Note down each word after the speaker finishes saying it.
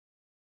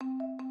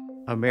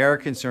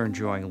Americans are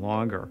enjoying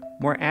longer,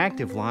 more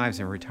active lives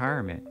in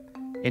retirement.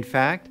 In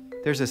fact,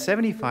 there's a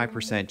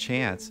 75%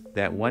 chance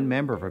that one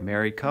member of a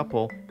married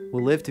couple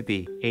will live to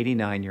be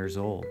 89 years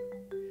old.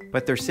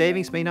 But their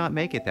savings may not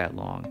make it that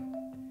long.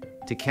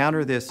 To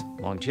counter this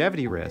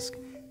longevity risk,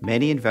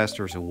 many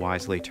investors are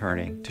wisely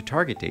turning to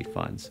target date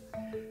funds.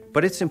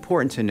 But it's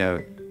important to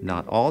note,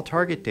 not all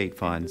target date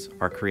funds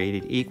are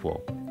created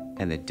equal,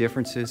 and the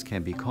differences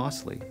can be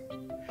costly.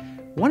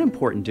 One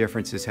important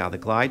difference is how the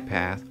glide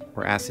path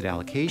or asset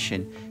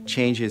allocation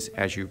changes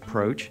as you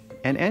approach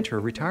and enter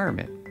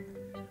retirement.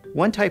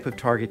 One type of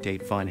target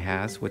date fund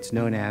has what's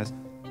known as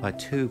a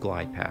two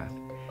glide path.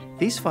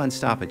 These funds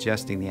stop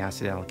adjusting the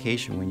asset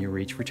allocation when you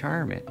reach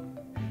retirement.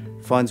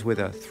 Funds with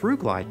a through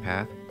glide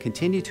path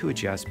continue to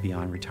adjust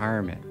beyond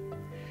retirement.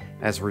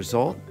 As a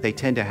result, they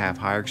tend to have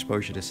higher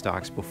exposure to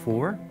stocks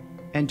before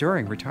and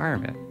during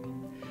retirement.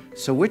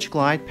 So which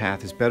glide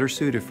path is better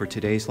suited for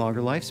today's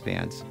longer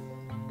lifespans?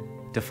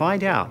 To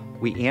find out,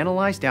 we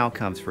analyzed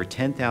outcomes for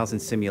 10,000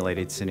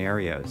 simulated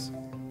scenarios,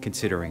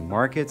 considering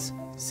markets,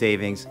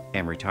 savings,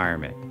 and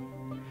retirement.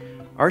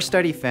 Our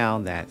study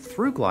found that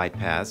through glide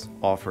paths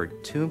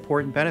offered two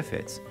important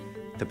benefits: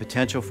 the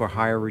potential for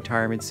higher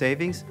retirement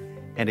savings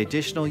and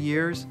additional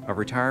years of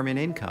retirement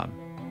income.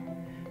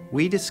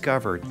 We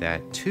discovered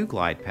that two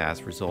glide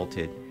paths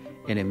resulted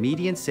in a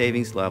median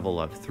savings level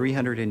of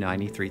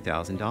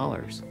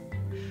 $393,000,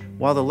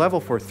 while the level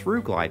for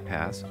through glide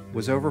paths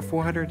was over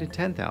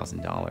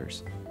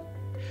 $410,000.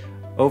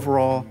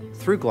 Overall,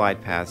 through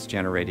glide paths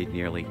generated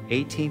nearly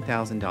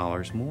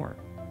 $18,000 more.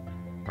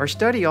 Our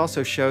study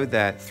also showed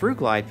that through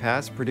glide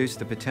paths produced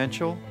the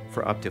potential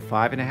for up to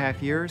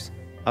 5.5 years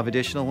of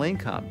additional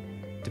income,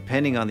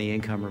 depending on the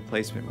income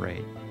replacement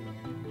rate.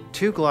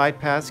 Two glide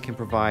paths can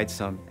provide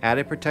some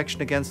added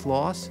protection against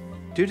loss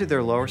due to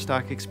their lower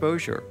stock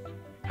exposure.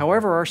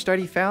 However, our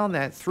study found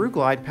that through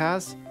glide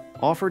paths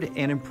offered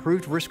an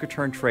improved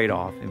risk-return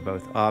trade-off in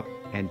both up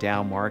and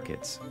down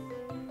markets.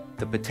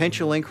 The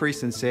potential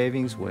increase in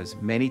savings was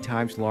many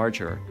times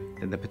larger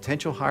than the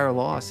potential higher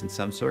loss in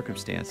some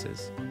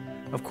circumstances.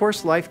 Of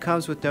course, life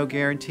comes with no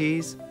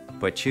guarantees,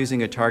 but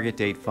choosing a target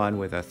date fund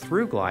with a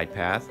through glide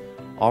path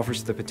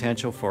offers the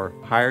potential for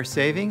higher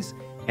savings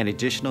and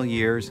additional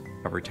years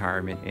of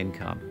retirement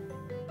income.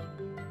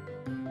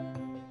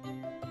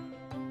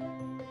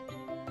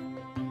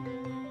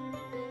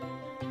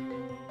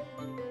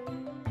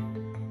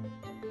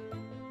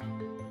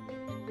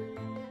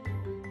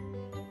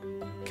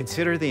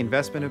 Consider the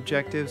investment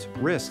objectives,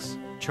 risks,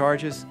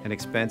 charges, and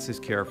expenses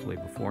carefully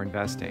before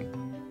investing.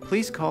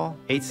 Please call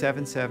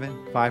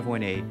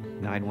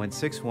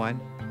 877-518-9161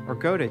 or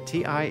go to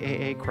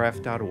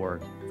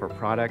tiaaCref.org for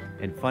product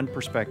and fund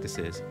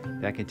prospectuses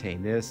that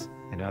contain this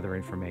and other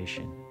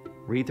information.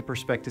 Read the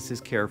prospectuses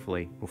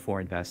carefully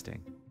before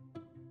investing.